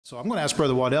So I'm going to ask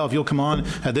Brother Waddell if you'll come on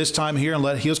at this time here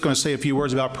and he's going to say a few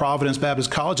words about Providence Baptist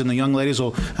College, and the young ladies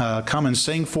will come and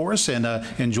sing for us and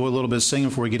enjoy a little bit of singing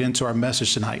before we get into our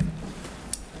message tonight.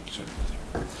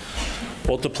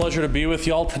 Well, it's a pleasure to be with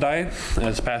y'all tonight.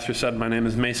 As Pastor said, my name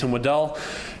is Mason Waddell,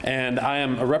 and I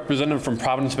am a representative from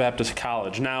Providence Baptist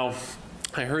College. Now,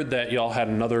 I heard that y'all had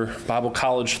another Bible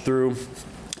college through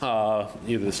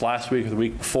either this last week or the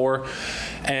week before.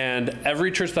 And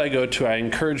every church that I go to, I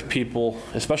encourage people,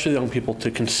 especially young people,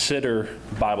 to consider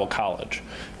Bible college.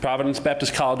 Providence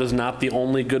Baptist College is not the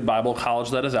only good Bible college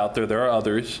that is out there. There are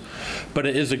others, but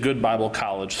it is a good Bible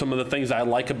college. Some of the things I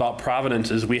like about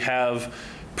Providence is we have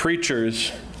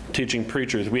preachers teaching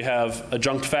preachers. We have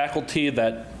adjunct faculty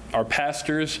that are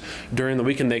pastors during the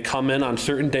week, and they come in on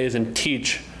certain days and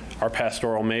teach our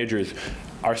pastoral majors.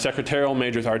 Our secretarial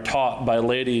majors are taught by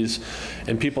ladies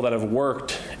and people that have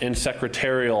worked in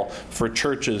secretarial for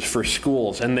churches, for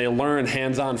schools, and they learn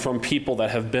hands-on from people that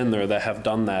have been there, that have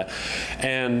done that.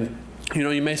 And you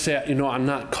know, you may say, you know, I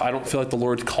don't feel like the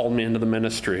Lord's called me into the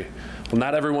ministry. Well,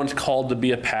 not everyone's called to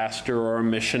be a pastor or a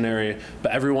missionary,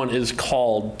 but everyone is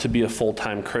called to be a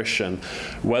full-time Christian.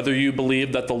 Whether you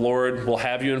believe that the Lord will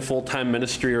have you in full-time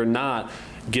ministry or not,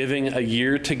 giving a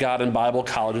year to God in Bible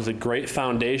college is a great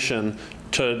foundation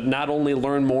to not only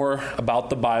learn more about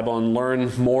the Bible and learn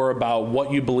more about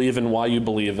what you believe and why you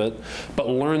believe it, but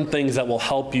learn things that will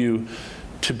help you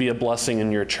to be a blessing in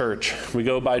your church. We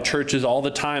go by churches all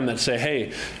the time that say,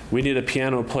 hey, we need a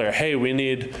piano player. Hey, we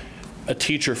need a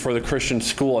teacher for the Christian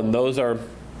school. And those are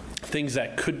things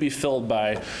that could be filled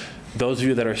by those of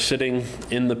you that are sitting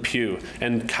in the pew.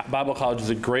 And Bible college is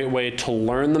a great way to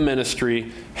learn the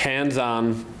ministry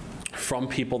hands-on from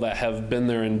people that have been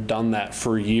there and done that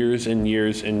for years and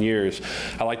years and years.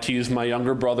 I like to use my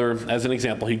younger brother as an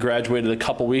example. He graduated a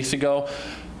couple weeks ago,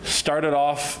 started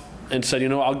off and said, you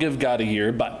know, I'll give God a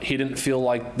year, but he didn't feel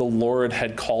like the Lord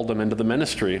had called him into the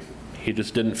ministry. He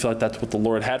just didn't feel like that's what the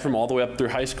Lord had for him all the way up through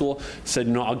high school. Said,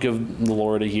 no, I'll give the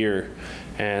Lord a year.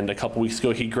 And a couple weeks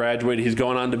ago, he graduated. He's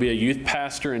going on to be a youth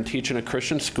pastor and teach in a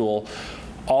Christian school,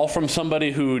 all from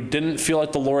somebody who didn't feel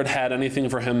like the Lord had anything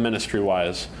for him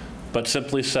ministry-wise, but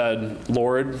simply said,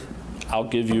 Lord, I'll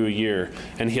give you a year.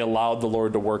 And he allowed the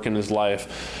Lord to work in his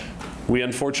life. We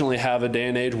unfortunately have a day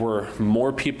and age where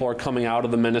more people are coming out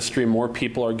of the ministry, more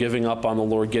people are giving up on the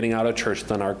Lord, getting out of church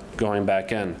than are going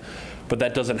back in. But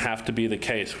that doesn't have to be the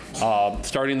case.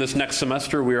 Starting this next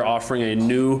semester, we are offering a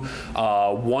new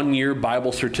one-year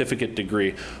Bible certificate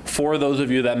degree. For those of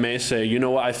you that may say, you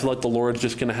know what, I feel like the Lord's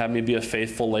just going to have me be a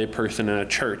faithful lay person in a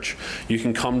church. You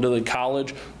can come to the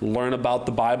college, learn about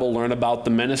the Bible, learn about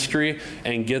the ministry,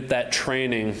 and get that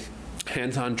training,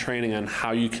 hands-on training on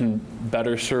how you can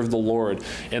better serve the Lord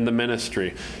in the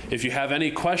ministry. If you have any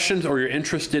questions or you're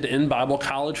interested in Bible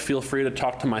college, feel free to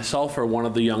talk to myself or one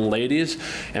of the young ladies,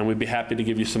 and we'd be happy to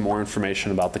give you some more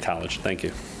information about the college. Thank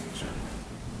you.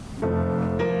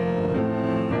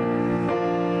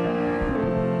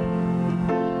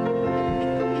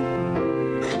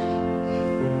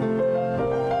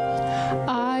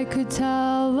 I could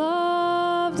tell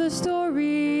of the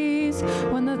stories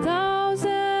when the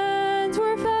thousands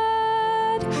were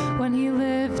fed, when he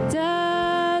lifted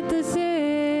the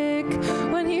sick,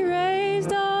 when he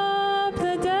raised up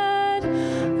the dead.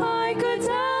 I could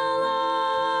tell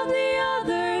of the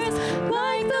others,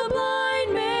 like the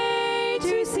blind made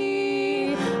to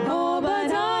see. Oh,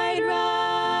 but I'd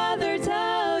rather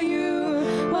tell you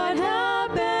what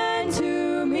happened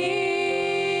to me.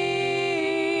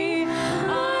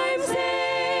 I'm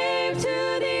saved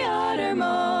to the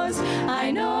uttermost.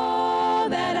 I know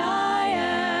that I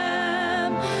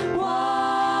am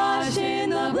washed in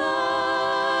the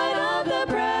blood of the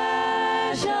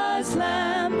precious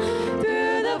Lamb.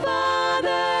 Through the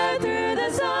Father, through the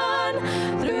Son,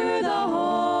 through the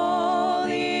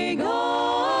Holy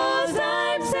Ghost,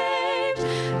 I'm saved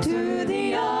to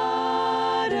the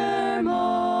uttermost.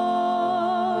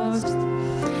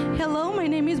 Hello, my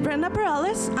name is Brenda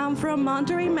Perales. I'm from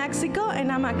Monterrey, Mexico,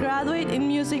 and I'm a graduate in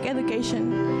music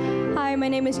education. Hi, my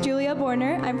name is Julia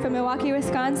Borner. I'm from Milwaukee,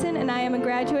 Wisconsin, and I am a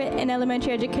graduate in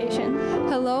elementary education.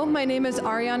 Hello, my name is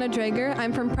Ariana Drager.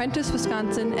 I'm from Prentice,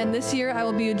 Wisconsin, and this year I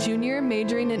will be a junior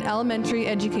majoring in elementary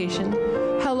education.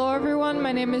 Hello everyone,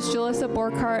 my name is Jalissa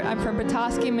Borkhardt. I'm from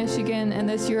Petoskey, Michigan, and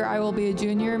this year I will be a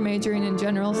junior majoring in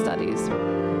general studies.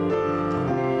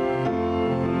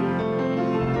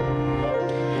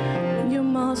 You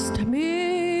must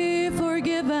be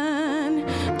forgiven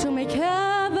to make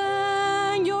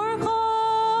heaven your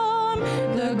home.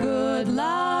 The good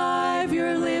life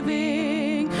you're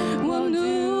living won't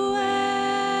do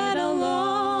it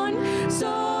alone.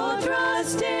 So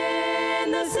trust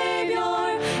in the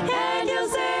Savior, and He'll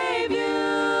save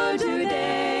you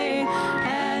today.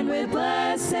 And with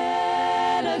blessed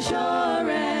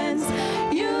assurance,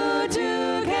 you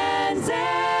too can say,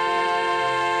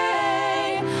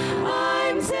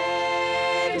 I'm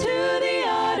saved to the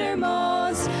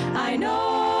uttermost. I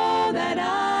know that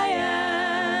I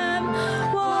am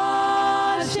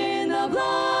washed in the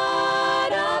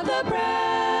blood of the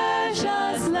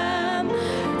precious Lamb.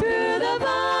 Through the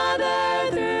Father,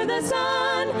 through the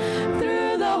Son,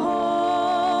 through the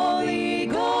Holy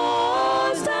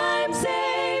Ghost, I'm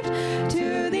saved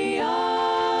to the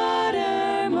uttermost.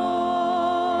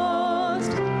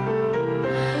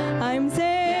 I'm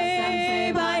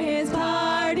saved by His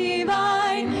power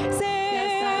divine,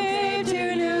 saved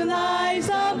to new life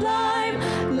sublime.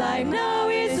 Life now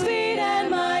is sweet and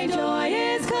my joy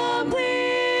is complete.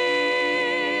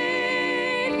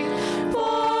 For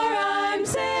I'm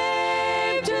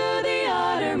saved to the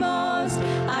uttermost.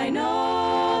 I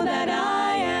know that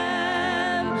I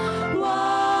am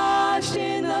washed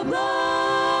in the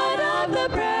blood of the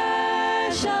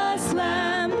precious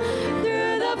Lamb.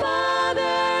 Through the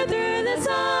Father, through the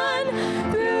Son,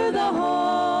 through the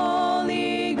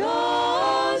Holy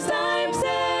Ghost, I'm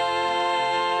saved.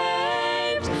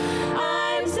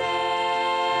 I'm saved.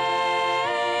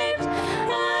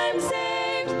 I'm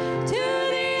saved to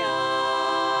the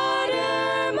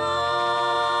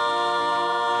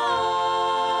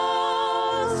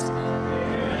uttermost.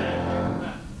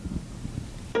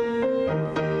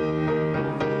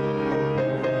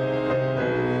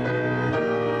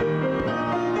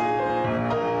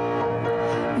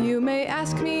 You may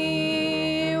ask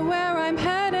me where I'm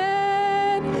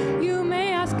headed. You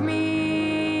may ask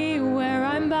me where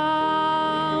I'm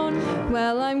bound.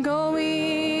 Well, I'm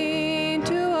going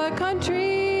to a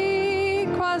country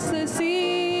across the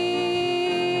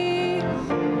sea.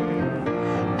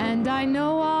 And I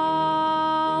know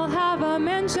I'll have a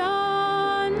mansion.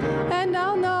 And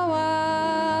I'll know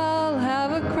I'll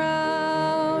have a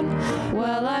crown.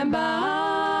 Well, I'm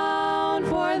bound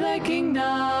for the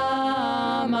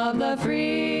kingdom of the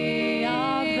free,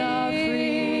 of the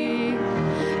free.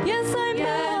 Yes, I'm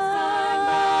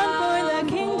bound for the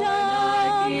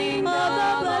kingdom of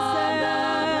the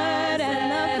blessed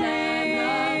and the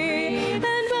free.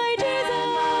 And my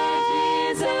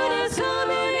Jesus soon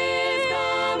is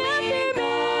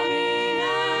coming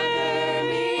after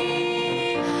me.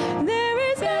 There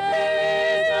is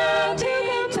nothing to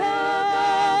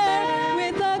compare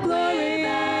with the glory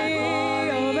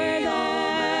over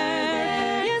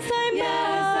there. Yes, I'm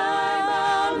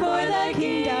bound for the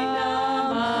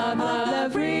kingdom of the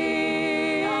free.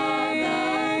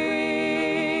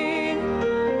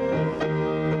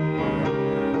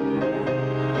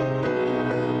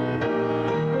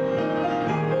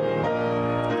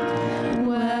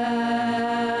 Well,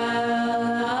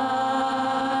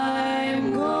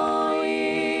 I'm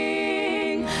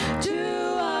going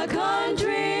to a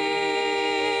country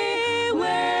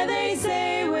where they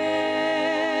say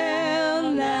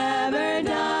we'll never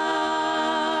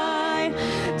die.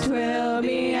 'Twill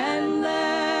be endless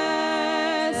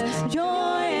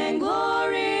joy and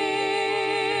glory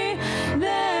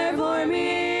there for me.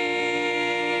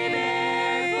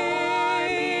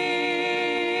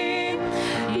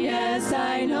 Yes,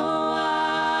 I know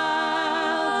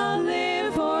I'll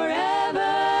live forever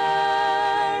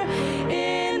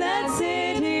in that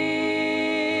city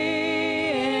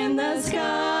in the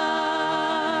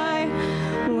sky.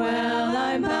 Well,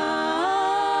 I'm bound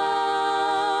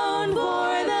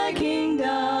for the kingdom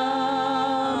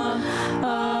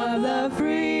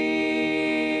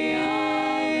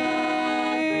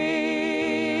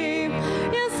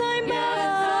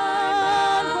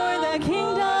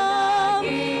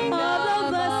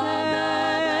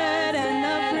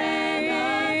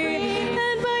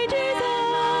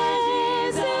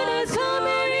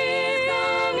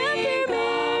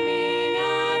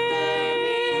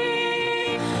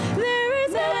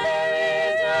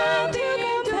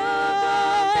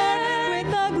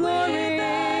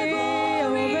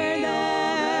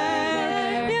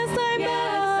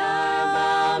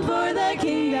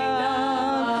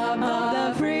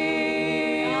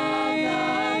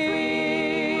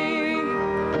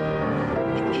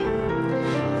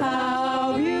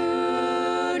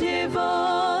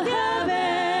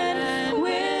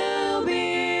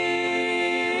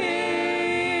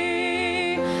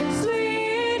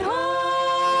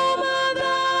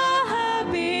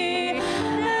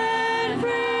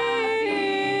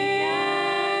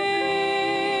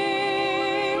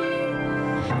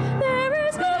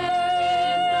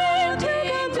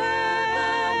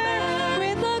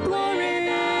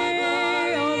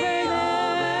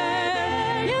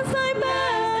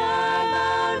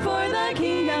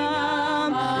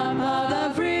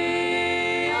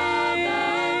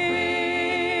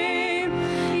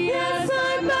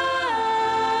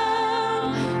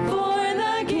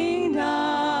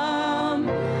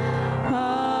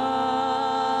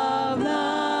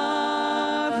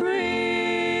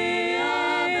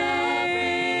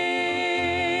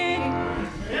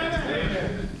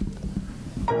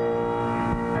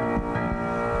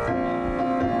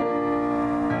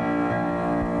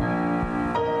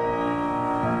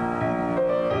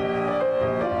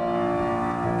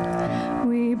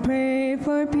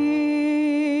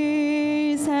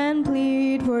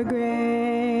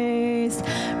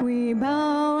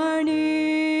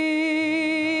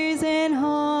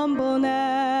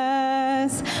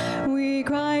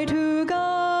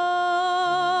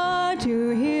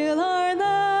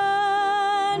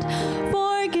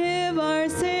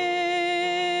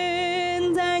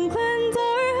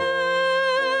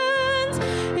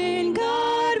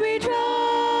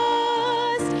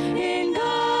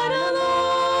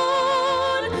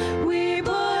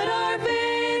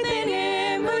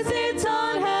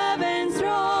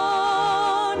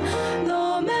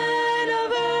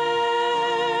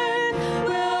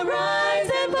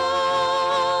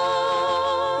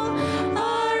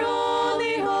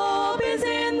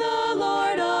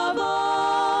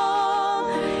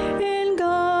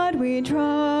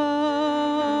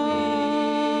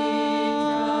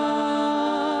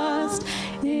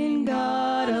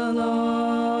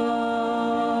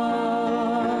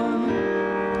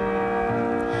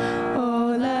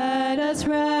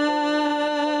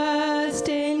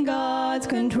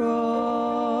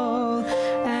control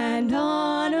and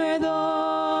honor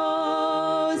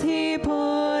those he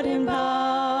put in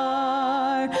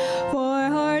power. For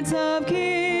hearts of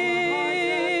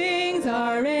kings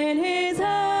are in his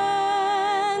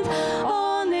hands.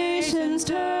 All nations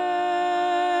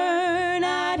turn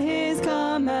at his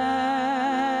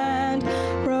command.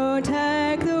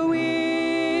 Protect the weak,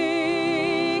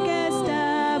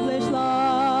 establish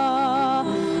law,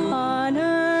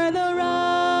 honor the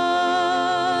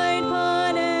right,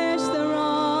 punish the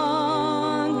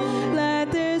wrong.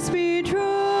 Let this be true of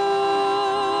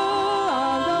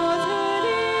those who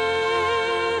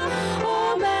lead.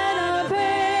 O men of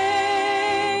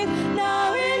faith,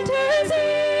 now intercede.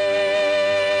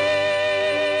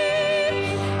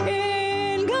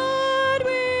 In God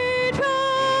we trust.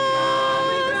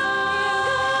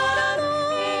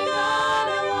 In God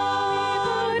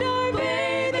alone. Put our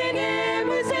faith in him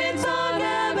who sits on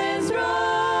heaven's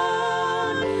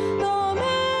throne. The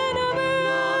men of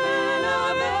earth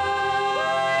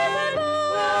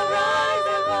will rise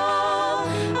and fall.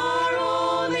 Our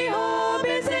only hope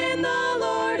is in the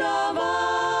Lord of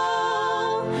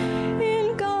all.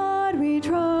 In God we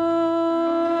trust.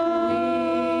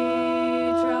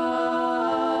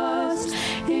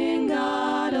 In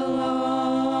God alone.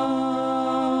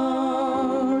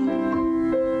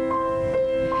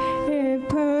 If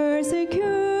persecution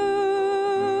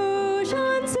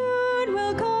soon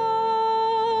will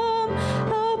come,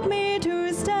 help me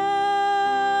to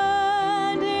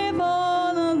stand if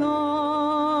all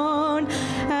alone.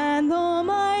 And though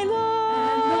my life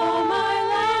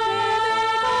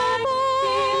be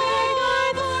made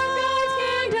awful, God's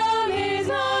kingdom is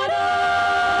not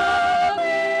of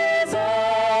this earth.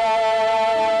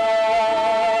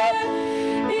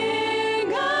 In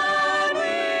God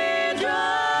we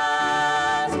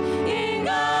trust. In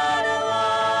God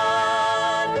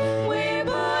alone. We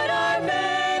put our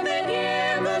faith in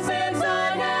him who sits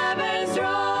on heaven's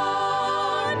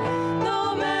throne.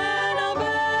 The men of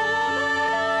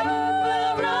earth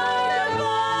will rise and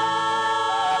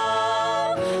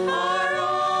fall. Our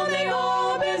only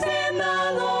hope is in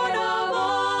the Lord of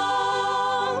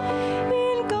all.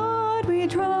 In God we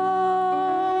trust.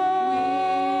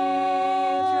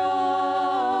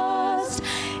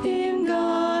 In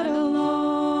God alone.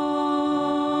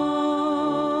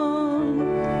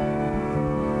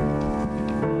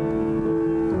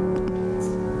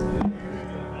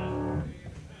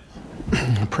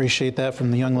 Appreciate that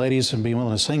from the young ladies and being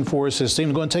willing to sing for us. This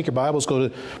evening, go and take your Bibles, go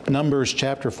to Numbers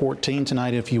chapter 14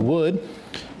 tonight if you would.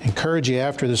 Encourage you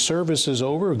after the service is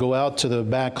over, go out to the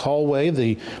back hallway.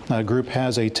 The group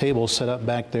has a table set up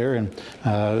back there, and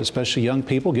especially young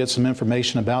people, get some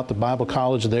information about the Bible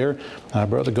College there.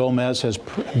 Brother Gomez has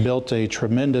built a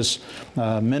tremendous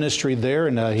ministry there,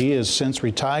 and he has since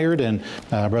retired, and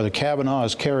Brother Kavanaugh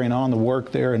is carrying on the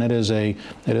work there, and it is a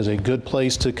good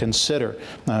place to consider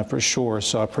for sure.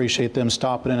 So I appreciate them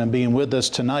stopping in and being with us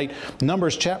tonight.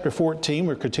 Numbers chapter 14,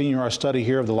 we're continuing our study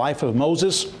here of the life of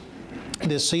Moses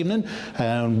this evening.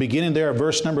 Beginning there at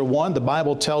verse number 1, the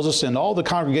Bible tells us, and all the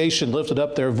congregation lifted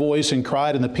up their voice and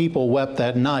cried, and the people wept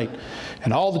that night.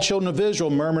 And all the children of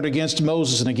Israel murmured against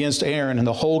Moses and against Aaron, and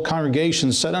the whole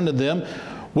congregation said unto them,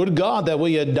 Would God that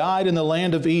we had died in the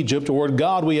land of Egypt, or would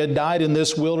God we had died in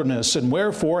this wilderness? And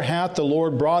wherefore hath the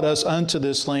Lord brought us unto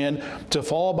this land to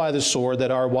fall by the sword, that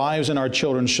our wives and our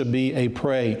children should be a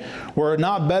prey? Were it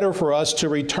not better for us to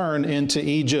return into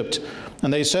Egypt?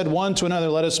 And they said one to another,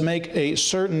 Let us make a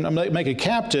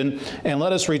captain, and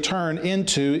let us return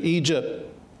into Egypt.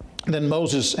 Then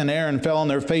Moses and Aaron fell on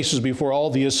their faces before all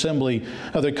the assembly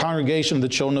of the congregation of the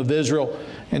children of Israel.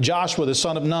 And Joshua the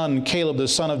son of Nun, and Caleb the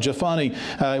son of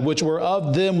Jephunneh, which were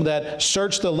of them that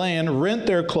searched the land, rent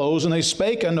their clothes, and they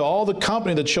spake unto all the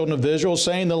company of the children of Israel,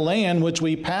 saying, The land which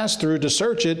we passed through to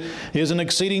search it is an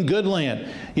exceeding good land.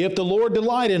 If the Lord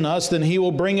delight in us, then he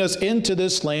will bring us into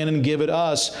this land and give it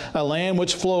us, a land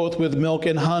which floweth with milk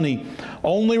and honey.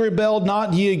 Only rebel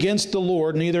not ye against the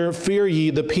Lord, neither fear ye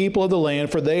the people of the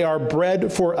land, for they are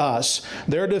bread for us.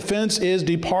 Their defense is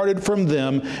departed from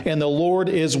them, and the Lord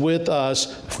is with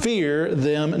us. Fear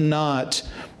them not.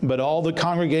 But all the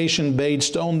congregation bade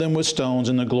stone them with stones,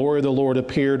 and the glory of the Lord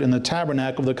appeared in the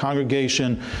tabernacle of the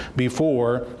congregation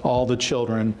before all the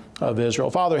children of Israel.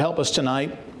 Father, help us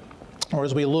tonight. Or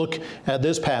as we look at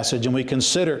this passage and we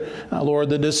consider, Lord,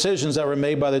 the decisions that were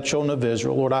made by the children of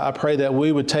Israel, Lord, I pray that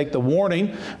we would take the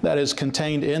warning that is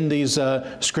contained in these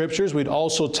scriptures. We'd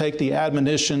also take the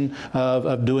admonition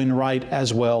of doing right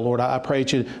as well. Lord, I pray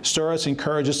that you stir us,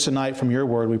 encourage us tonight from your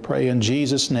word. We pray in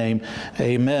Jesus' name,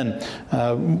 amen.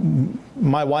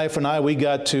 My wife and I, we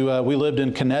lived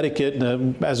in Connecticut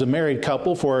as a married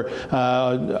couple for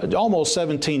almost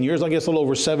 17 years, I guess a little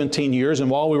over 17 years. And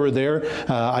while we were there,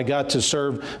 I got to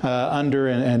serve under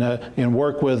and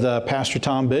work with Pastor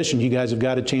Tom Bish, and you guys have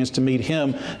got a chance to meet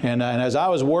him. And as I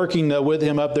was working with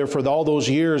him up there for all those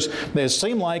years, it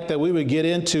seemed like that we would get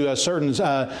into a certain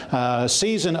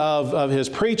season of his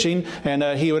preaching,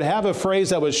 and he would have a phrase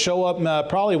that would show up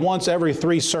probably once every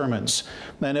 3 sermons.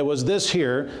 And it was this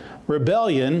here: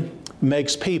 rebellion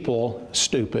makes people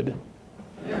stupid.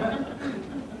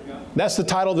 That's the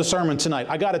title of the sermon tonight.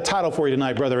 I got a title for you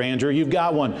tonight, Brother Andrew. You've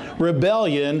got one.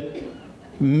 Rebellion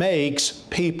makes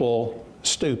people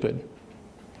stupid.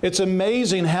 It's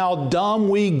amazing how dumb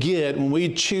we get when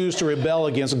we choose to rebel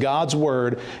against God's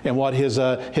Word and what His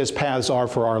paths are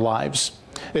for our lives.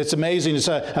 It's amazing. It's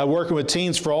working with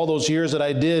teens for all those years that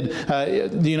I did.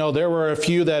 There were a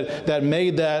few that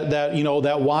made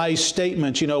that wise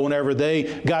statement. Whenever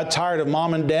they got tired of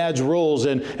mom and dad's rules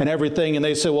and everything, and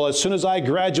they said, "Well, as soon as I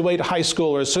graduate high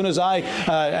school, or as soon as I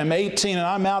am 18 and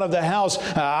I'm out of the house,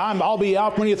 I'll be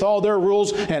out beneath all their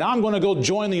rules, and I'm going to go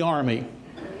join the army."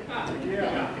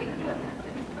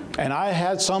 And I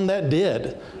had some that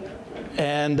did.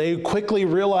 And they quickly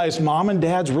realized mom and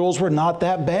dad's rules were not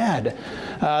that bad.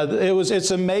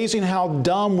 It's amazing how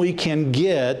dumb we can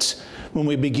get when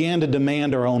we begin to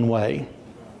demand our own way.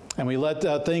 And we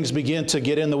let things begin to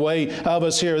get in the way of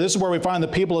us here. This is where we find the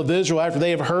people of Israel after they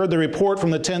have heard the report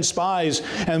from the 10 spies,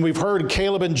 and we've heard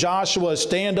Caleb and Joshua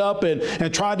stand up and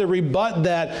try to rebut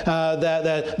that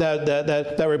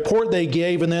report they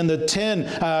gave, and then the 10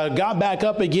 got back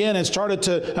up again and started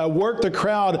to work the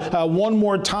crowd one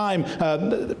more time.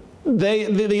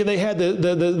 They had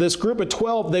this group of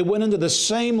 12. They went into the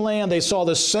same land. They saw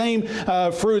the same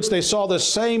fruits. They saw the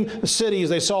same cities.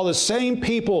 They saw the same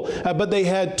people. But they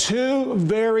had 2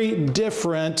 very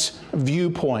different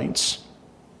viewpoints.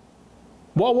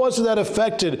 What was it that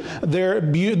affected their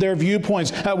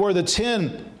viewpoints? Where the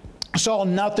 10 saw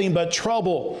nothing but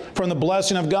trouble from the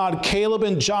blessing of God, Caleb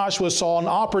and Joshua saw an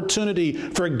opportunity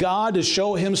for God to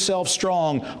show Himself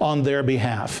strong on their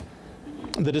behalf.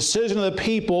 The decision of the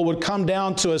people would come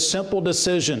down to a simple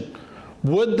decision.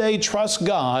 Would they trust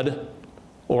God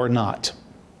or not?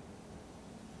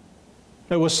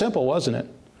 It was simple, wasn't it?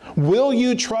 Will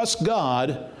you trust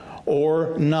God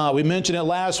or not? We mentioned it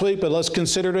last week, but let's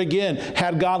consider it again.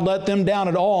 Had God let them down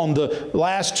at all in the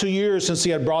last 2 years since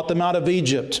He had brought them out of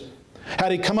Egypt?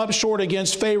 Had He come up short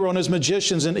against Pharaoh and his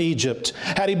magicians in Egypt?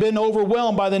 Had He been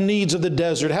overwhelmed by the needs of the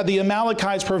desert? Had the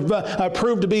Amalekites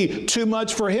proved to be too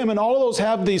much for Him? And all of those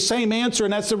have the same answer,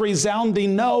 and that's a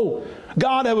resounding no.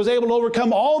 God was able to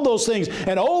overcome all those things.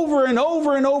 And over and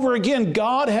over again,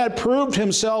 God had proved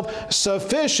Himself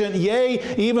sufficient,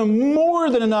 yea, even more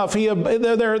than enough.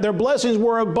 Their blessings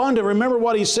were abundant. Remember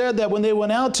what He said, that when they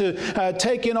went out to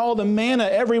take in all the manna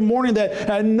every morning,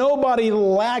 that nobody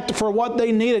lacked for what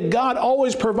they needed. God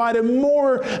always provided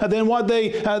more than what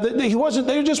they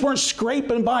just weren't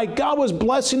scraping by. God was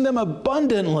blessing them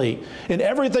abundantly in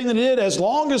everything that He did, as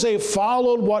long as they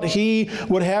followed what He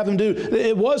would have them do.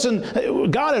 It wasn't...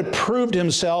 God had proved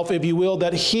Himself, if you will,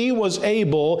 that He was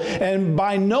able, and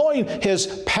by knowing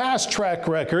His past track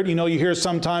record, you hear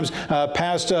sometimes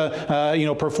past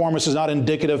performance is not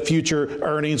indicative of future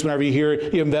earnings whenever you hear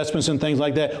investments and things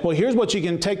like that. Well, here's what you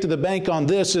can take to the bank on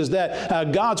this, is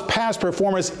that God's past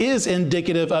performance is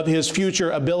indicative of His future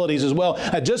abilities as well.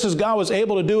 Just as God was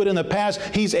able to do it in the past,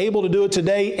 He's able to do it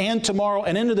today and tomorrow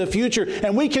and into the future,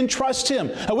 and we can trust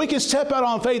Him. We can step out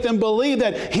on faith and believe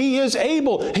that He is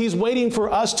able. He's waiting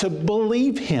for us to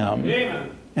believe Him.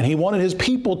 Amen. And He wanted His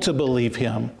people to believe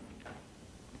Him.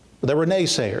 But there were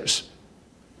naysayers.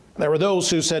 There were those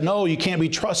who said, no, you can't be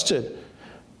trusted.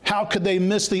 How could they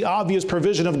miss the obvious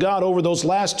provision of God over those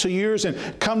last 2 years and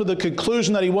come to the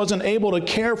conclusion that He wasn't able to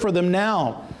care for them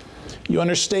now? You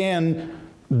understand,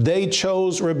 they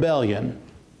chose rebellion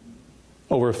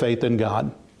over faith in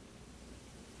God.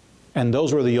 And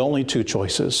those were the only 2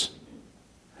 choices.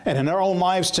 And in our own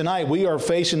lives tonight, we are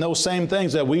facing those same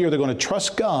things, that we are either going to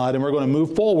trust God and we're going to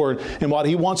move forward in what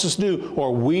He wants us to do,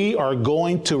 or we are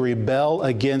going to rebel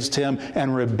against Him,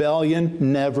 and rebellion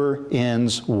never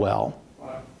ends well.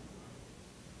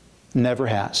 Never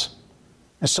has.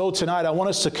 And so tonight I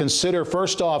want us to consider,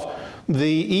 first off, the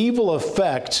evil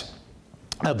effect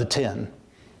of the 10.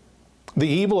 The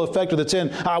evil effect of the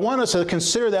 10. I want us to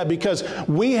consider that because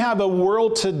we have a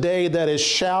world today that is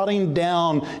shouting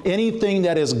down anything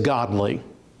that is godly.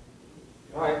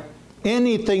 Right.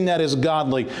 Anything that is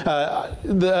godly.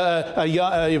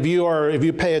 If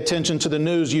you pay attention to the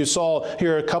news, you saw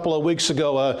here a couple of weeks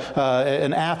ago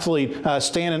an athlete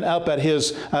standing up at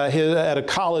at a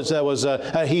college that was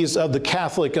he's of the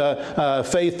Catholic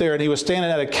faith there, and he was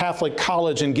standing at a Catholic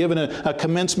college and giving a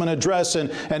commencement address,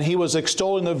 and he was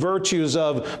extolling the virtues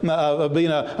of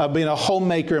being a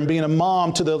homemaker and being a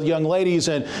mom to the young ladies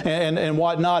and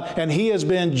whatnot. And he has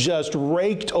been just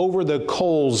raked over the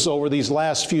coals over these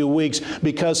last few weeks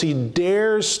because he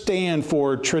dares stand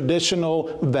for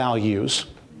traditional values.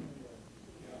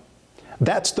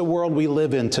 That's the world we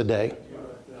live in today.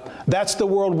 That's the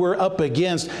world we're up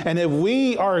against. And if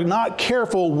we are not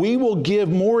careful, we will give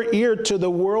more ear to the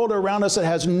world around us that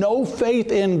has no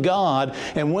faith in God.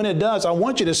 And when it does, I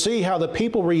want you to see how the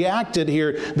people reacted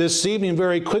here this evening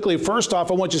very quickly. First off,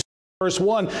 I want you to see verse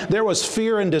 1. There was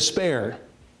fear and despair.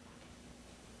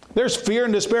 There's fear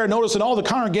and despair. Notice that all the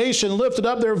congregation lifted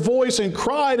up their voice and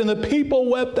cried, and the people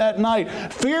wept that night,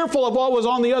 fearful of what was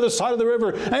on the other side of the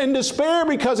river, and despair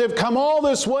because they've come all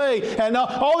this way, and now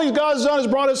all these God's done has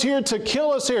brought us here to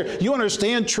kill us here. You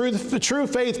understand, true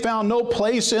faith found no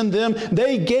place in them.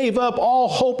 They gave up all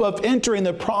hope of entering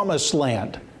the promised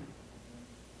land.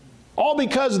 All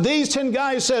because these 10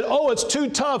 guys said, oh, it's too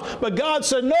tough. But God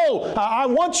said, no, I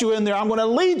want you in there. I'm going to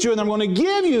lead you, and I'm going to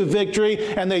give you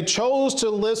victory. And they chose to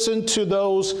listen to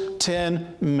those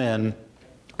 10 men.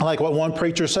 I like what one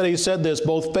preacher said. He said this,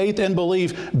 both faith and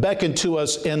belief beckon to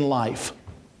us in life.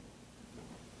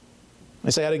 I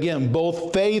say that again,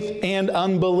 both faith and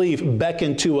unbelief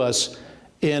beckon to us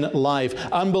in life.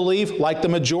 Unbelief, like the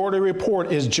majority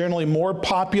report, is generally more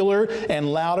popular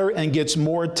and louder and gets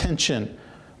more attention.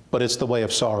 But it's the way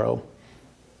of sorrow.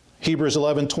 Hebrews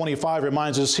 11:25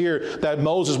 reminds us here that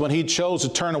Moses, when he chose to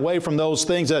turn away from those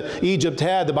things that Egypt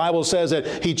had, the Bible says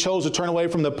that he chose to turn away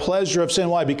from the pleasure of sin.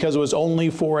 Why? Because it was only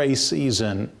for a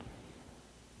season.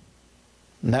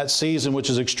 And that season, which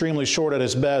is extremely short at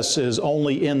its best, is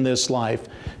only in this life.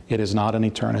 It is not an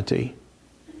eternity.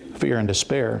 Fear and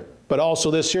despair. But also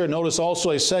this here, notice also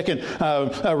a second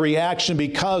reaction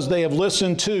because they have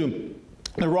listened to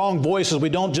the wrong voices. We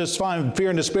don't just find fear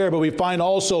and despair, but we find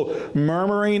also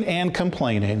murmuring and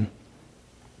complaining.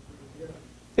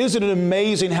 Isn't it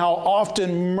amazing how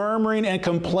often murmuring and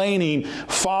complaining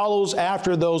follows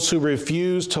after those who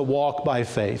refuse to walk by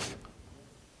faith?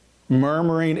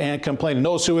 Murmuring and complaining.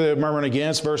 Notice who they're murmuring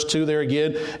against. Verse 2 there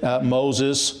again,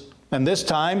 Moses. And this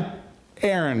time,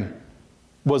 Aaron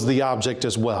was the object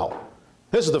as well.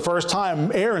 This is the first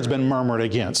time Aaron's been murmured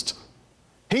against.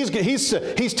 He's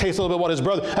tasted a little bit what his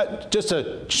brother, just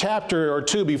a chapter or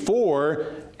two before,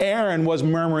 Aaron was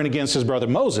murmuring against his brother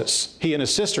Moses. He and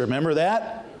his sister, remember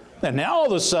that? And now all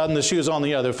of a sudden the shoe's on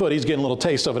the other foot. He's getting a little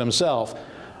taste of it himself.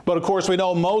 But of course we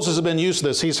know Moses has been used to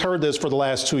this. He's heard this for the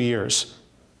last 2 years.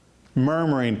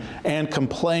 Murmuring and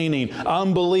complaining.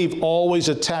 Unbelief always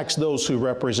attacks those who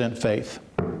represent faith.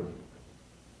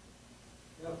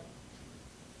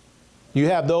 You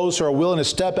have those who are willing to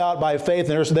step out by faith,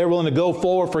 and they're willing to go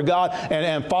forward for God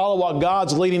and follow what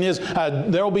God's leading is.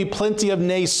 There will be plenty of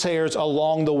naysayers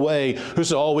along the way who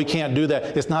say, oh, we can't do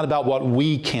that. It's not about what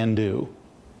we can do.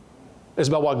 It's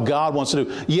about what God wants to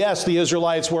do. Yes, the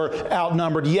Israelites were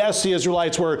outnumbered. Yes, the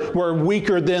Israelites were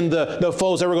weaker than the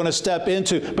foes they were going to step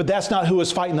into, but that's not who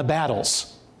was fighting the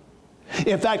battles.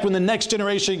 In fact, when the next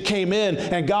generation came in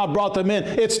and God brought them in,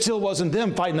 it still wasn't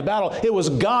them fighting the battle. It was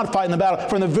God fighting the battle.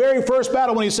 From the very first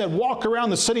battle when he said, walk around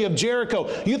the city of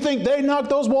Jericho, you think they knocked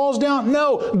those walls down?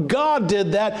 No, God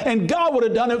did that, and God would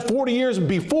have done it 40 years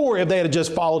before if they had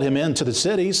just followed him into the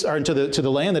cities or into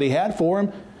the land that he had for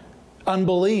him.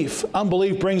 Unbelief.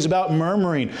 Unbelief brings about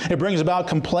murmuring. It brings about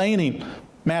complaining.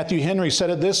 Matthew Henry said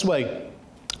it this way,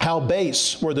 how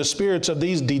base were the spirits of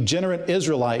these degenerate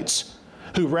Israelites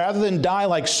who rather than die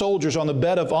like soldiers on the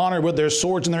bed of honor with their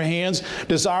swords in their hands,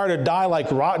 desire to die like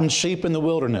rotten sheep in the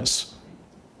wilderness.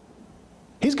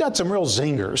 He's got some real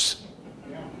zingers.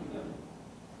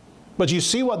 But you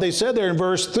see what they said there in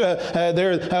verse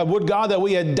would God that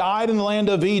we had died in the land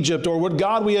of Egypt, or would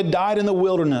God we had died in the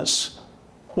wilderness.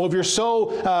 Well, if you're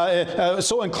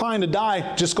so inclined to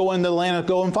die, just go into the land and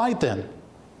go and fight then.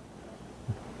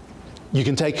 You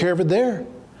can take care of it there.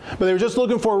 But they were just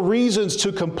looking for reasons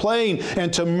to complain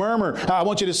and to murmur. I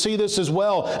want you to see this as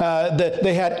well.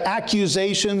 They had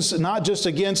accusations, not just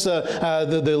against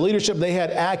the leadership. They had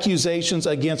accusations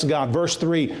against God. Verse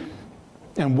 3,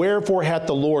 and wherefore hath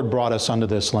the Lord brought us unto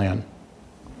this land?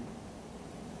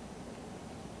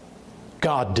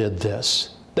 God did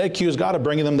this. They accused God of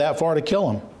bringing them that far to kill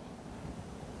him.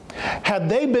 Had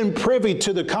they been privy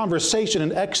to the conversation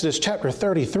in Exodus chapter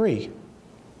 33,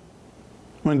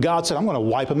 when God said, I'm going to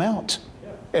wipe them out.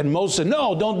 And Moses said,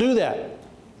 no, don't do that.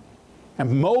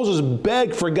 And Moses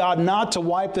begged for God not to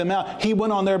wipe them out. He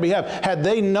went on their behalf. Had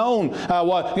they known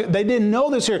they didn't know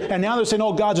this here, and now they're saying,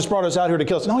 oh, God just brought us out here to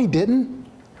kill us. No, He didn't.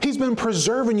 He's been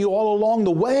preserving you all along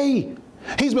the way.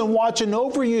 He's been watching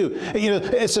over you. You know,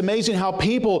 it's amazing how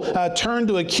people turn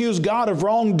to accuse God of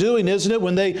wrongdoing, isn't it?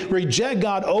 When they reject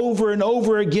God over and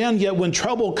over again, yet when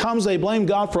trouble comes, they blame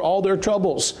God for all their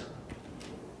troubles.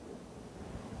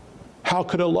 How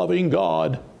could a loving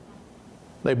God?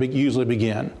 They usually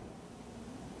begin.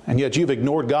 And yet you've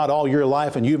ignored God all your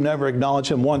life, and you've never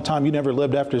acknowledged Him one time. You never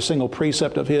lived after a single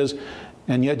precept of His,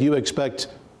 and yet you expect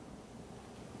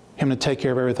Him to take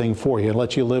care of everything for you and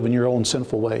let you live in your own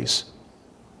sinful ways.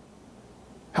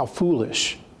 How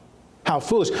foolish. How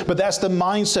foolish. But that's the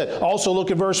mindset. Also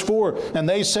look at verse 4. And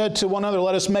they said to one another,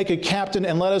 let us make a captain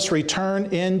and let us return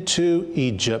into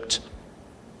Egypt.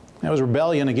 That was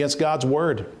rebellion against God's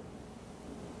word.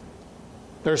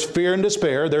 There's fear and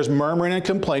despair. There's murmuring and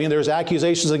complaining. There's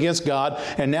accusations against God.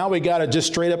 And now we got a just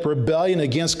straight up rebellion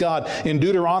against God. In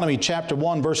Deuteronomy chapter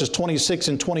 1, verses 26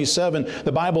 and 27,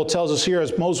 the Bible tells us here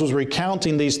as Moses was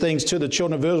recounting these things to the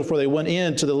children of Israel before they went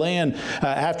into the land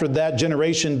after that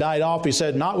generation died off, he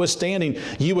said, notwithstanding,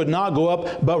 you would not go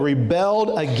up, but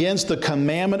rebelled against the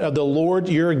commandment of the Lord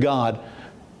your God.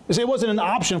 You see, it wasn't an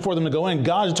option for them to go in.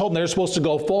 God told them they were supposed to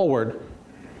go forward.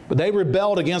 But they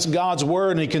rebelled against God's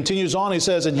word, and he continues on. He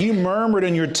says, and you murmured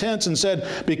in your tents and said,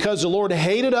 because the Lord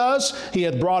hated us, He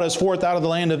hath brought us forth out of the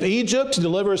land of Egypt to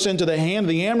deliver us into the hand of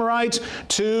the Amorites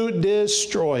to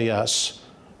destroy us.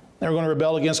 They were going to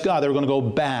rebel against God. They were going to go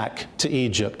back to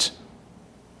Egypt.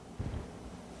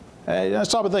 Hey,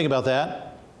 stop and think about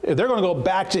that. If they're going to go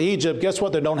back to Egypt, guess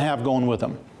what they don't have going with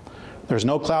them? There's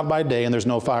no cloud by day and there's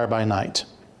no fire by night.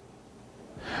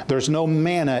 There's no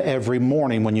manna every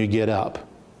morning when you get up.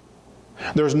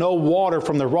 There's no water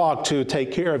from the rock to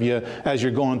take care of you as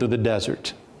you're going through the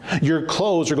desert. Your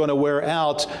clothes are going to wear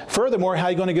out. Furthermore, how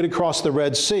are you going to get across the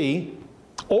Red Sea?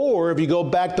 Or if you go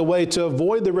back the way to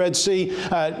avoid the Red Sea,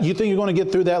 you think you're going to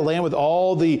get through that land with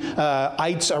all the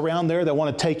ites around there that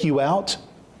want to take you out?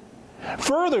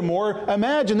 Furthermore,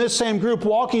 imagine this same group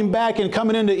walking back and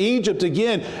coming into Egypt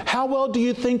again. How well do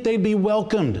you think they'd be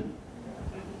welcomed?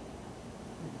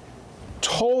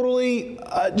 Totally,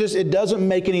 it doesn't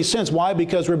make any sense. Why?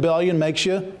 Because rebellion makes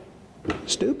you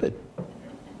stupid.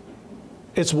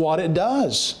 It's what it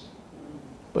does.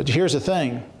 But here's the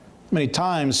thing. Many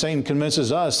times Satan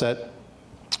convinces us that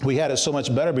we had it so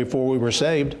much better before we were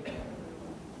saved.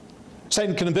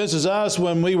 Satan convinces us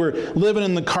when we were living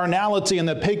in the carnality and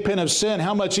the pig pen of sin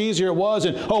how much easier it was,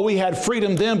 and we had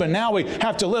freedom then, but now we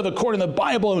have to live according to the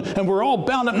Bible and we're all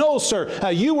bound up. No, sir.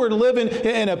 You were living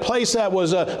in a place that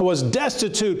was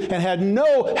destitute and had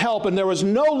no help, and there was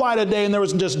no light of day, and there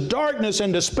was just darkness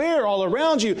and despair all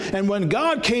around you. And when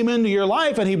God came into your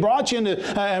life and He brought you into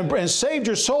and saved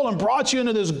your soul and brought you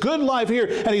into this good life here,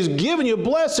 and He's given you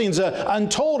blessings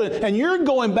untold, and you're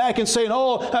going back and saying,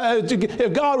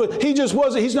 if God would,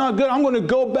 He's not good, I'm going to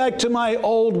go back to my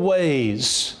old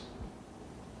ways.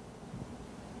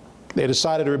 They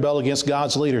decided to rebel against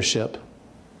God's leadership.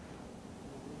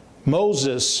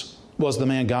 Moses was the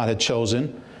man God had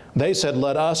chosen. They said,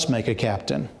 let us make a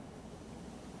captain.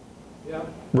 Yeah.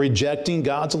 Rejecting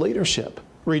God's leadership.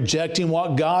 Rejecting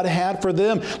what God had for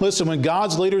them. Listen, when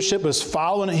God's leadership is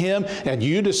following Him and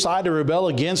you decide to rebel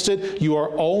against it, you are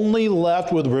only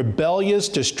left with rebellious,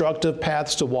 destructive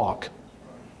paths to walk.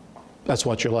 That's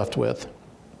what you're left with.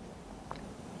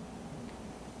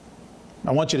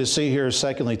 I want you to see here,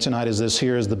 secondly, tonight is this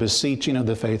here is the beseeching of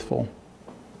the faithful.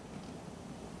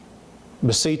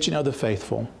 Beseeching of the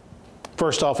faithful.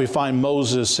 First off, we find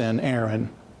Moses and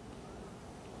Aaron.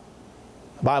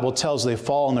 The Bible tells they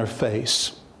fall on their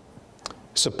face.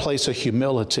 It's a place of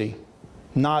humility.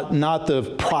 Not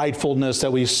the pridefulness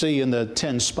that we see in the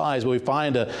 10 spies, but we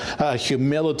find a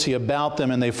humility about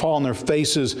them, and they fall on their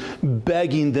faces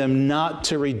begging them not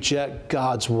to reject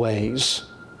God's ways.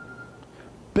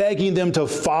 Begging them to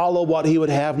follow what He would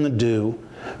have them to do.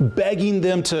 Begging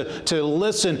them to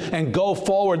listen and go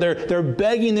forward. They're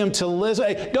begging them to listen.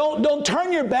 Hey, don't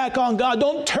turn your back on God.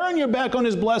 Don't turn your back on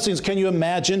His blessings. Can you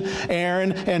imagine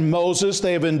Aaron and Moses?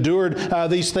 They have endured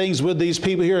these things with these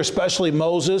people here, especially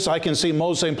Moses. I can see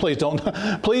Moses saying,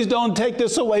 please don't take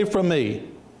this away from me.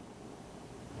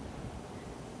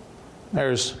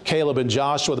 There's Caleb and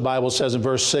Joshua, the Bible says in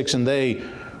verse 6, and they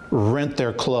rent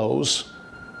their clothes.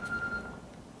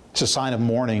 It's a sign of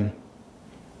mourning.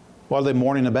 What are they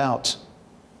mourning about?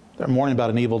 They're mourning about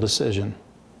an evil decision.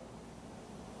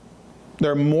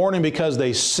 They're mourning because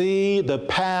they see the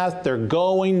path they're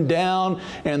going down,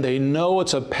 and they know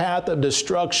it's a path of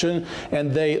destruction,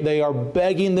 and they are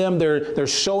begging them. They're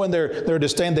showing their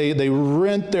disdain. They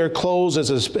rent their clothes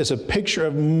as a picture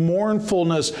of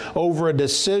mournfulness over a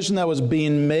decision that was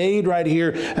being made right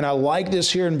here. And I like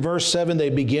this here in verse 7.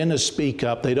 They begin to speak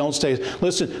up. They don't stay.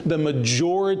 Listen, the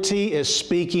majority is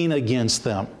speaking against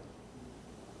them.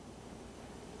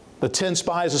 The 10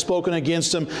 spies have spoken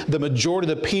against him. The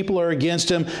majority of the people are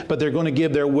against him, but they're going to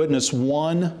give their witness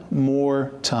one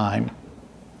more time.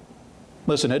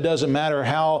 Listen, it doesn't matter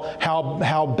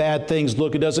how bad things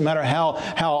look. It doesn't matter how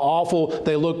awful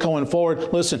they look going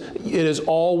forward. Listen, it is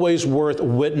always worth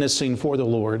witnessing for the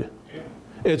Lord.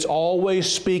 It's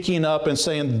always speaking up and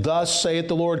saying, thus saith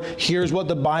the Lord. Here's what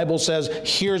the Bible says.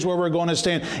 Here's where we're going to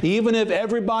stand. Even if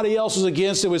everybody else is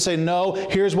against it, we say, no,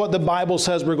 here's what the Bible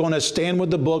says. We're going to stand with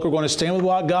the book. We're going to stand with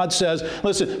what God says.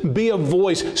 Listen, be a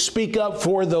voice. Speak up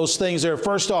for those things there.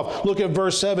 First off, look at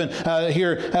verse 7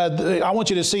 here. I want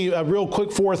you to see real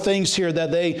quick 4 things here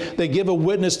that they give a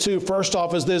witness to. First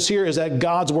off is this here, is that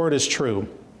God's word is true.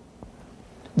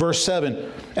 Verse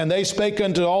 7, and they spake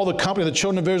unto all the company of the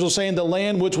children of Israel, saying, the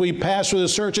land which we passed through to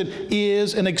search it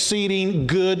is an exceeding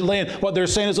good land. What they're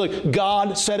saying is, look,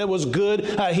 God said it was good.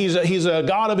 He's a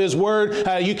God of His word.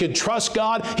 You can trust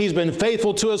God. He's been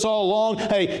faithful to us all along.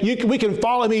 Hey, we can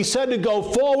follow Him. He said to go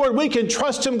forward. We can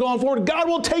trust Him going forward. God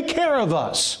will take care of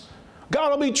us.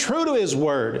 God will be true to His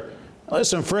word.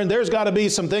 Listen, friend, there's got to be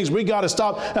some things we got to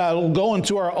stop going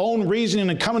to our own reasoning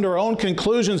and coming to our own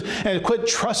conclusions and quit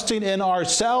trusting in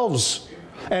ourselves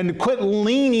and quit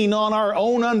leaning on our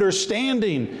own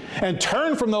understanding and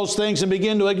turn from those things and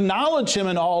begin to acknowledge Him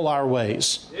in all our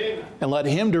ways and let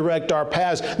Him direct our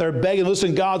paths. They're begging,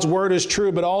 listen, God's word is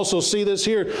true, but also see this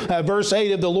here, verse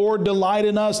 8, if the Lord delight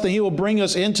in us, then He will bring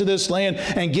us into this land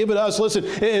and give it us. Listen,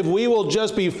 if we will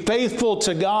just be faithful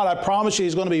to God, I promise you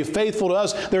He's going to be faithful to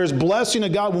us. There is blessing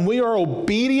of God. When we are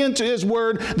obedient to His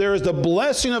word, there is the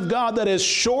blessing of God that is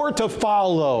sure to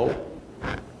follow.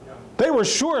 They were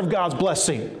sure of God's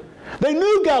blessing. They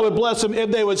knew God would bless them if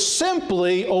they would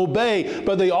simply obey.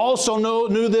 But they also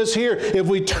knew this here. If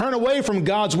we turn away from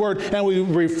God's word and we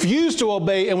refuse to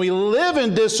obey and we live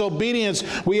in disobedience,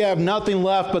 we have nothing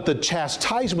left but the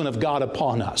chastisement of God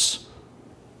upon us.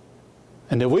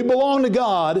 And if we belong to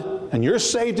God, and you're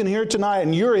saved in here tonight,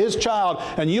 and you're His child,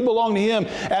 and you belong to Him,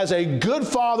 as a good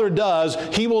father does,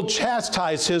 He will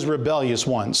chastise His rebellious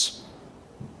ones.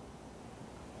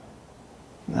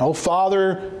 No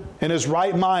father in his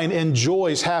right mind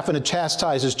enjoys having to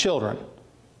chastise his children.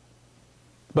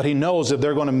 But he knows if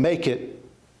they're going to make it,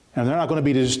 and they're not going to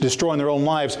be destroying their own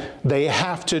lives, they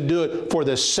have to do it for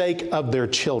the sake of their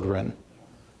children.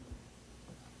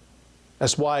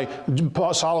 That's why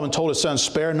Solomon told his son,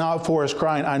 spare not for his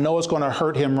crying. I know it's going to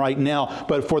hurt him right now,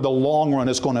 but for the long run,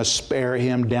 it's going to spare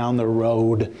him down the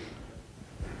road.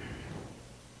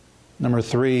 Number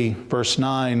 3, verse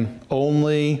 9,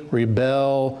 only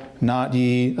rebel not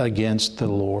ye against the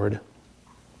Lord.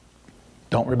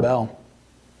 Don't rebel.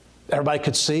 Everybody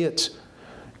could see it.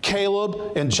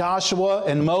 Caleb and Joshua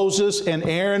and Moses and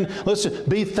Aaron. Listen,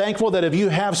 be thankful that if you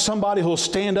have somebody who will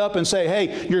stand up and say,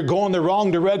 hey, you're going the wrong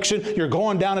direction. You're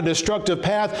going down a destructive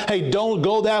path. Hey, don't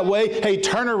go that way. Hey,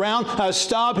 turn around.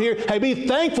 Stop here. Hey, be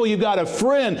thankful you've got a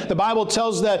friend. The Bible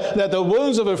tells that the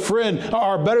wounds of a friend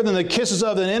are better than the kisses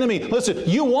of an enemy. Listen,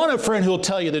 you want a friend who will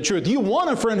tell you the truth. You want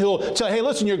a friend who will tell you, hey,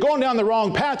 listen, you're going down the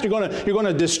wrong path. You're going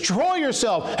to destroy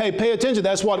yourself. Hey, pay attention.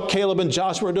 That's what Caleb and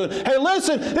Joshua are doing. Hey,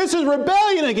 listen, this is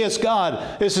rebellion against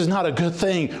God. This is not a good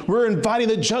thing. We're inviting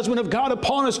the judgment of God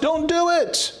upon us. Don't do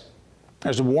it.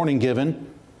 There's a warning given.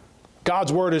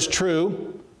 God's word is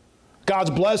true. God's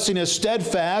blessing is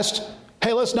steadfast.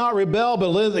 Hey, let's not rebel,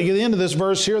 but at the end of this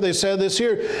verse here, they said this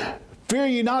here, fear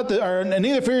ye not,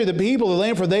 neither fear ye the people of the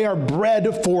land, for they are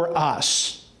bread for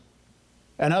us.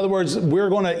 In other words, we're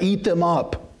going to eat them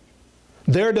up.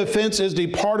 Their defense is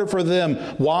departed for them.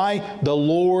 Why? The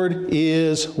Lord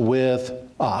is with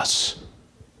us.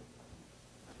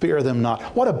 Fear them not.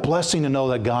 What a blessing to know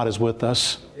that God is with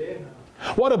us. Yeah.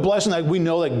 What a blessing that we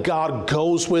know that God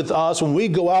goes with us when we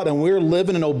go out and we're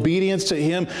living in obedience to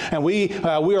Him and we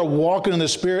are walking in the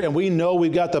Spirit and we know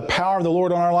we've got the power of the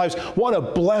Lord on our lives. What a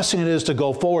blessing it is to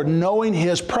go forward knowing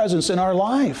His presence in our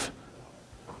life.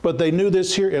 But they knew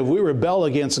this here, if we rebel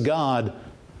against God,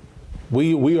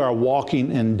 we are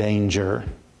walking in danger.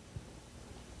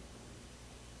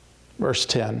 Verse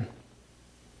 10.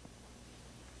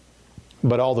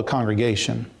 But all the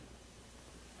congregation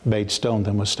bade stone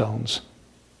them with stones.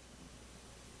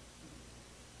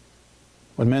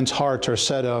 When men's hearts are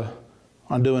set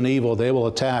on doing evil, they will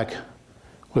attack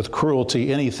with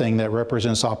cruelty anything that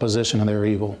represents opposition to their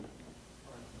evil.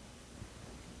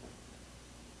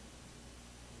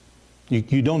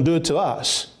 You don't do it to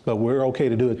us, but we're okay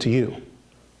to do it to you.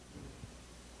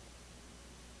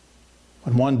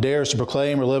 When one dares to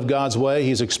proclaim or live God's way,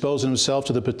 he's exposing himself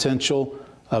to the potential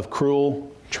of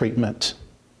cruel treatment.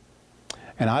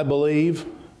 And I believe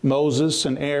Moses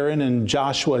and Aaron and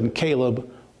Joshua and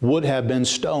Caleb would have been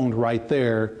stoned right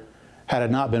there had it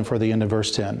not been for the end of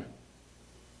verse 10.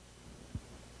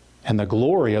 And the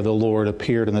glory of the Lord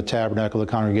appeared in the tabernacle of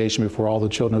the congregation before all the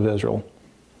children of Israel.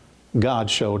 God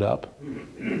showed up.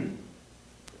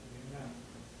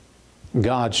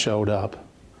 God showed up.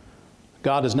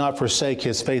 God does not forsake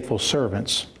His faithful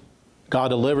servants. God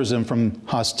delivers them from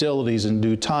hostilities in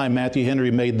due time. Matthew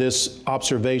Henry made this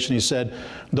observation. He said,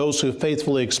 "Those who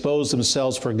faithfully expose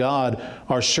themselves for God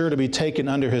are sure to be taken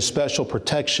under His special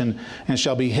protection and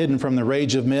shall be hidden from the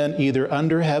rage of men either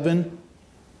under heaven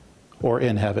or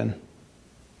in heaven."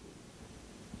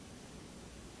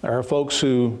 There are folks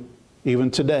who,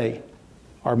 even today,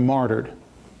 are martyred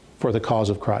for the cause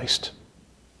of Christ.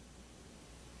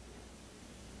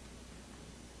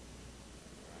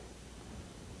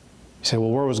 You say,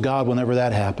 well, where was God whenever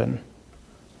that happened?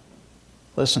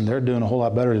 Listen, they're doing a whole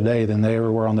lot better today than they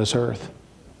ever were on this earth.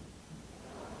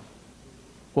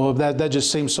 Well, that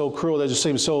just seems so cruel. That just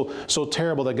seems so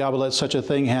terrible that God would let such a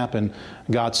thing happen.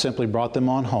 God simply brought them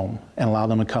on home and allowed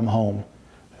them to come home.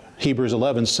 Hebrews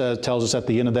 11 tells us at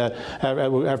the end of that,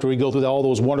 after we go through all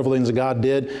those wonderful things that God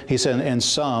did, He said, and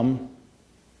some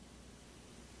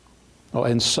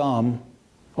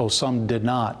did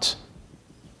not.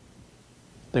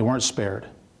 They weren't spared.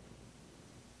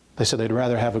 They said they'd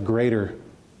rather have a greater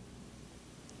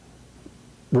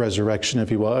resurrection,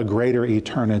 if you will, a greater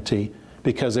eternity,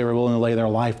 because they were willing to lay their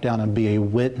life down and be a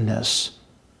witness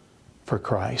for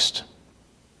Christ.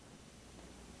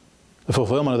 The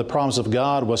fulfillment of the promise of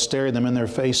God was staring them in their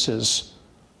faces.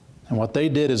 And what they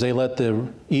did is they let the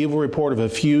evil report of a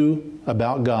few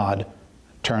about God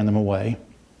turn them away.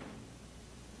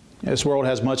 This world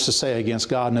has much to say against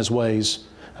God and His ways.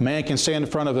 A man can stand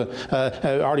in front of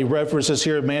already references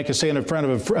here, a man can stand in front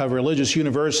of a religious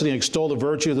university and extol the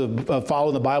virtue of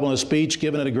following the Bible in a speech,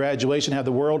 given at a graduation, have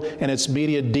the world and its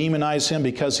media demonize him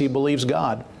because he believes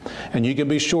God. And you can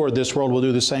be sure this world will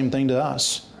do the same thing to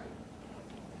us.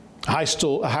 A high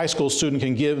school student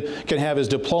can have his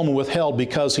diploma withheld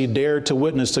because he dared to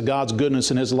witness to God's goodness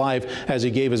in his life as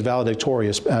he gave his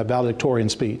valedictorian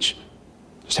speech.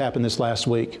 Just happened this last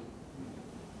week.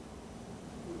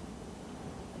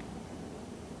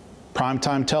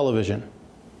 Primetime television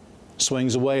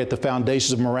swings away at the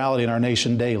foundations of morality in our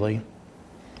nation daily.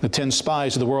 The 10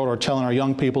 spies of the world are telling our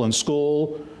young people in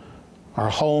school, our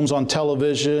homes on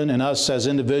television, and us as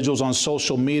individuals on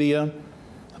social media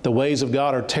that the ways of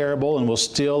God are terrible and will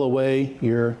steal away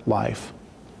your life.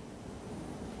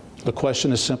 The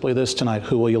question is simply this tonight: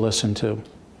 who will you listen to?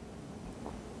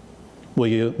 Will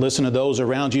you listen to those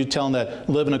around you telling that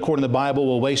living according to the Bible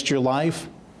will waste your life?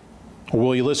 Or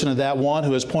will you listen to that one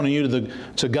who is pointing you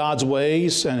to God's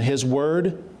ways and His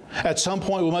Word? At some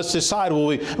point we must decide,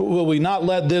 will we not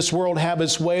let this world have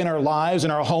its way in our lives,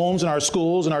 in our homes, in our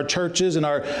schools, in our churches, in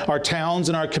our towns,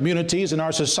 in our communities, in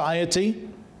our society?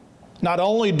 Not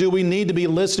only do we need to be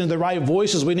listening to the right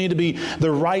voices, we need to be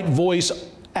the right voice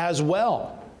as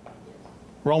well.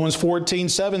 Romans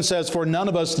 14:7 says, "For none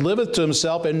of us liveth to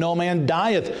himself, and no man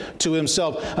dieth to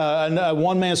himself."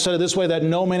 One man said it this way, that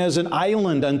no man is an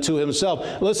island unto himself.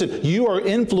 Listen, you are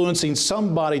influencing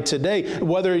somebody today.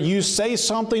 Whether you say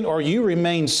something or you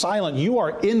remain silent, you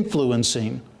are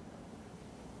influencing.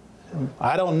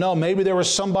 I don't know, maybe there was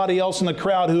somebody else in the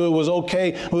crowd who was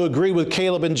okay, who agreed with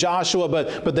Caleb and Joshua,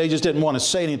 but they just didn't want to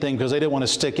say anything because they didn't want to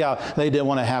stick out. They didn't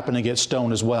want to happen to get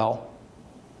stoned as well.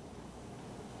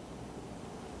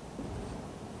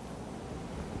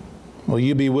 Will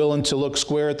you be willing to look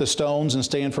square at the stones and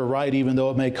stand for right even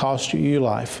though it may cost you your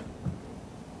life?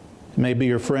 It may be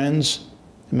your friends,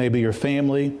 it may be your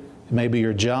family, it may be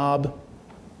your job,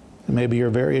 it may be your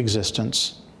very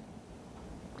existence.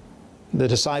 The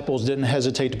disciples didn't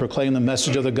hesitate to proclaim the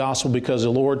message of the gospel because the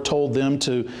Lord told them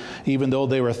to, even though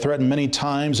they were threatened many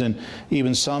times and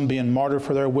even some being martyred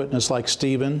for their witness like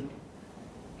Stephen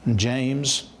and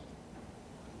James.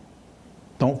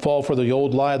 Don't fall for the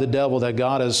old lie of the devil that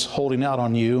God is holding out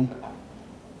on you.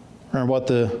 Remember what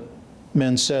the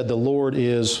men said, "The Lord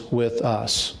is with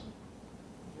us.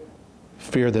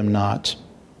 Fear them not."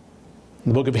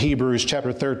 In the book of Hebrews,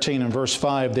 chapter 13 and verse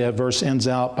 5, that verse ends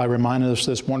out by reminding us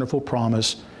this wonderful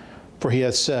promise. For He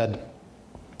hath said,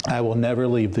 "I will never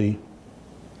leave thee,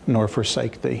 nor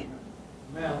forsake thee."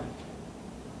 Amen.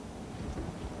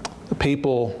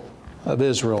 people of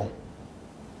Israel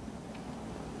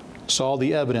saw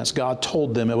the evidence. God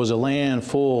told them it was a land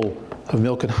full of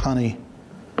milk and honey.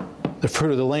 The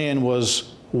fruit of the land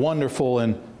was wonderful,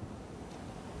 and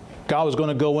God was going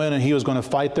to go in and He was going to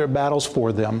fight their battles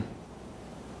for them.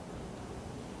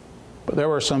 But there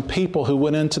were some people who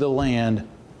went into the land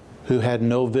who had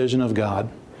no vision of God,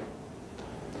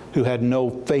 who had no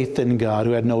faith in God,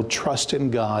 who had no trust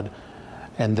in God.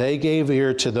 And they gave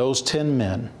ear to those 10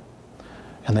 men,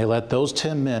 and they let those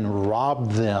 10 men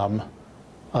rob them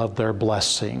of their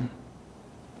blessing.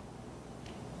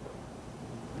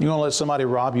 You want to let somebody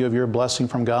rob you of your blessing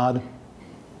from God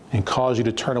and cause you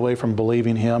to turn away from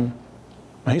believing Him?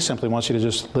 He simply wants you to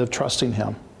just live trusting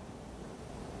Him.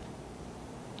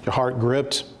 Your heart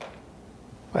gripped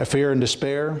by fear and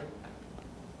despair.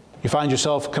 You find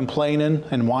yourself complaining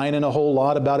and whining a whole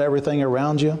lot about everything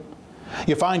around you.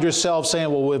 You find yourself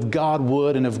saying, well, if God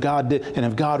would, and if God did, and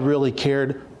if God really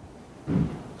cared.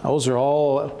 Those are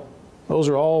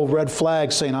all red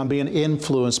flags saying I'm being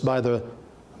influenced by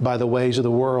the ways of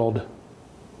the world.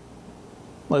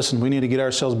 Listen, we need to get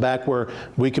ourselves back where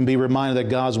we can be reminded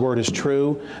that God's Word is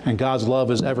true and God's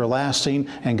love is everlasting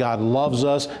and God loves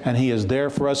us and He is there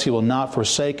for us. He will not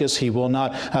forsake us. He will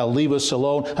not leave us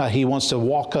alone. He wants to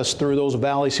walk us through those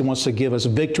valleys. He wants to give us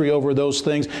victory over those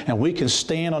things, and we can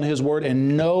stand on His Word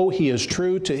and know He is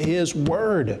true to His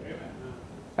Word.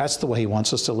 That's the way He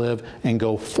wants us to live and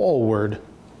go forward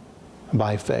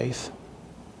by faith.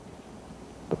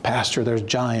 But Pastor, there's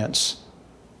giants.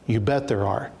 You bet there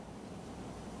are.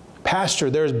 Pastor,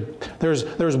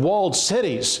 there's walled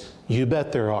cities. You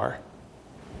bet there are.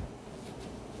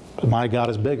 But my God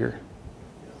is bigger.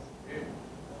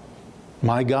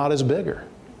 My God is bigger.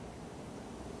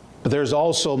 But there's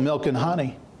also milk and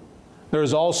honey.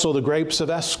 There's also the grapes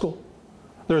of Eshcol.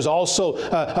 There's also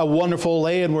a wonderful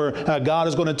land where God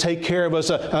is going to take care of us,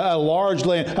 a large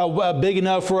land, big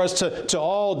enough for us to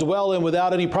all dwell in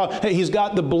without any problem. He's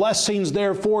got the blessings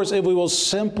there for us if we will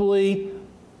simply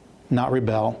not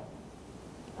rebel.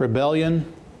 Rebellion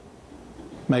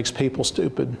makes people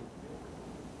stupid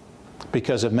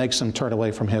because it makes them turn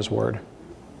away from His Word.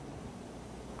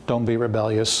 Don't be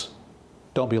rebellious.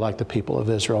 Don't be like the people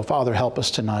of Israel. Father, help us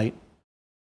tonight.